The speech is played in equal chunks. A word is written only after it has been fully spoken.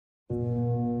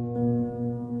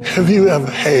Have you ever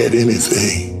had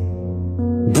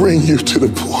anything bring you to the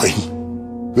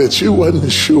point that you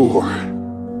wasn't sure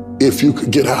if you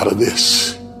could get out of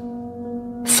this?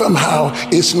 Somehow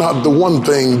it's not the one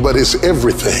thing, but it's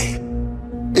everything.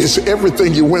 It's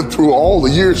everything you went through all the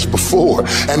years before,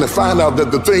 and to find out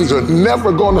that the things are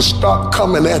never going to stop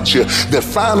coming at you, that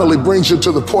finally brings you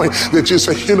to the point that you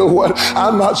say, you know what,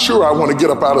 I'm not sure I want to get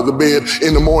up out of the bed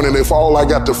in the morning if all I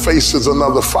got to face is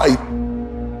another fight.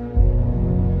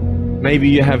 Maybe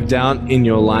you have doubt in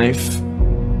your life.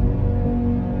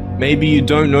 Maybe you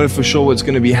don't know for sure what's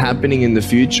going to be happening in the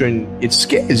future, and it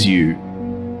scares you.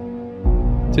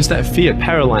 Just that fear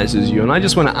paralyzes you. And I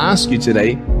just want to ask you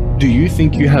today, do you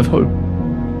think you have hope?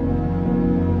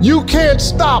 You can't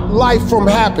stop life from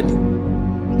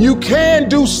happening. You can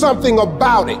do something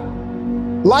about it.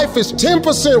 Life is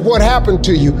 10% what happened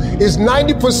to you, is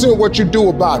 90% what you do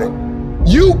about it.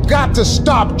 You got to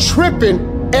stop tripping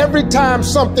every time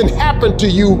something happened to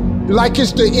you like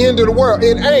it's the end of the world.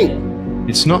 It ain't.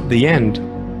 It's not the end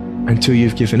until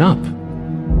you've given up.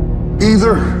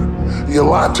 Either you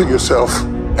lie to yourself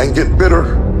and get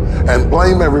bitter and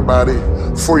blame everybody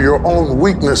for your own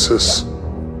weaknesses,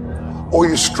 or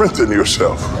you strengthen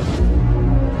yourself.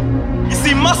 You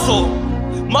see,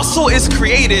 muscle is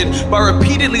created by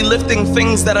repeatedly lifting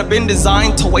things that have been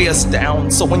designed to weigh us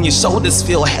down. So when your shoulders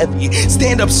feel heavy,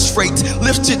 stand up straight,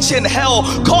 lift your chin. Hell,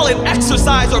 call it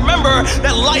exercise. Remember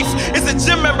that life is a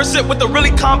gym membership with a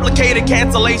really complicated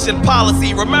cancellation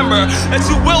policy. Remember that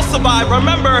you will survive.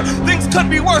 Remember, things could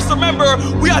be worse. Remember,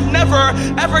 we are never,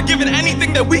 ever given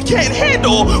anything that we can't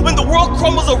handle. When the world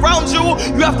crumbles around you,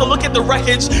 you have to look at the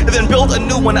wreckage and then build a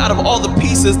new one out of all the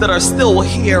pieces that are still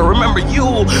here. Remember, you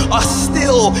are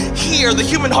still here. The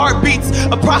human heart beats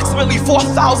approximately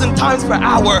 4,000 times per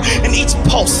hour, and each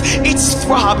pulse, each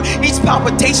throb, each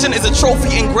palpitation is a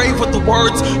trophy engraved with the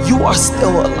words, you are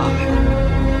still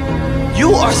alive.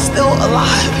 You are still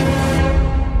alive.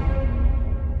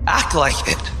 Act like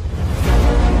it.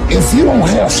 If you don't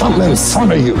have something in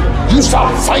front of you, you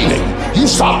stop fighting, you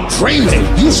stop dreaming,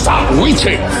 you stop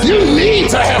reaching. You need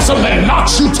to have something that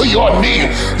knocks you to your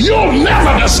knees. You'll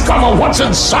never discover what's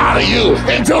inside of you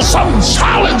until something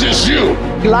challenges you.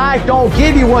 Life don't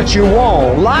give you what you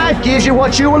want. Life gives you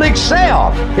what you will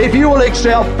accept. If you will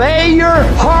accept failure,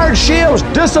 hardships,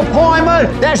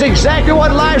 disappointment, that's exactly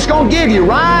what life's gonna give you,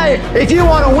 right? If you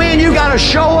want to win, you gotta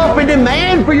show up and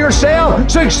demand for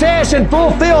yourself success and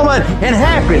fulfillment and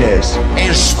happiness.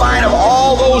 In spite of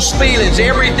all those feelings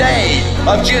every day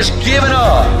of just giving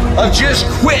up, of just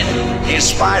quitting, in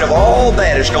spite of all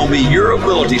that, it's gonna be your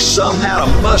ability somehow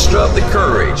to muster up the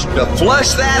courage to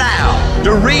flush that out,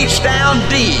 to reach down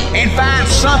deep and find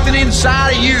something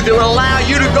inside of you that will allow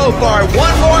you to go for it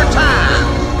one more time.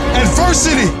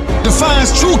 Adversity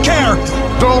defines true character.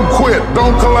 Don't quit,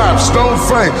 don't collapse, don't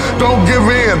faint, don't give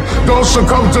in, don't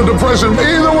succumb to depression.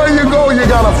 Either way you go, you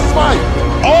gotta fight.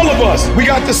 All of us, we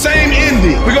got the same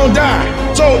ending. We're gonna die.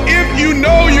 So if you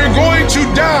know you're going to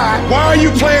die, why are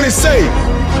you playing it safe?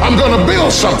 I'm going to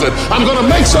build something. I'm going to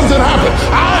make something happen.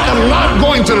 I am not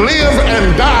going to live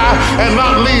and die and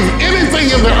not leave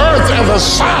anything in the earth as a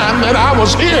sign that I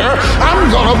was here. I'm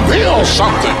going to build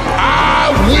something. I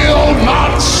will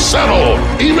not settle,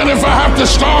 even if I have to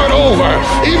start over,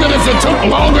 even if it took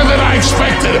longer than I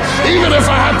expected, even if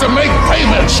I have to make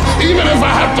payments, even if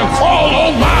I have to crawl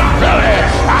on my belly.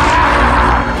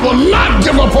 I will not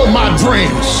give up on my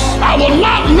dreams. I will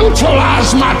not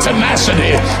neutralize my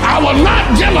tenacity. I will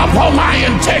not give up on my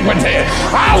integrity.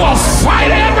 I will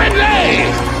fight every day.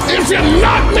 If you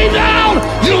knock me down,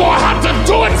 you will have to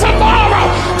do it tomorrow,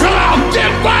 till I'll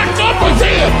get back up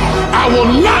again. I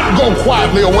will not go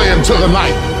quietly away into the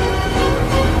night.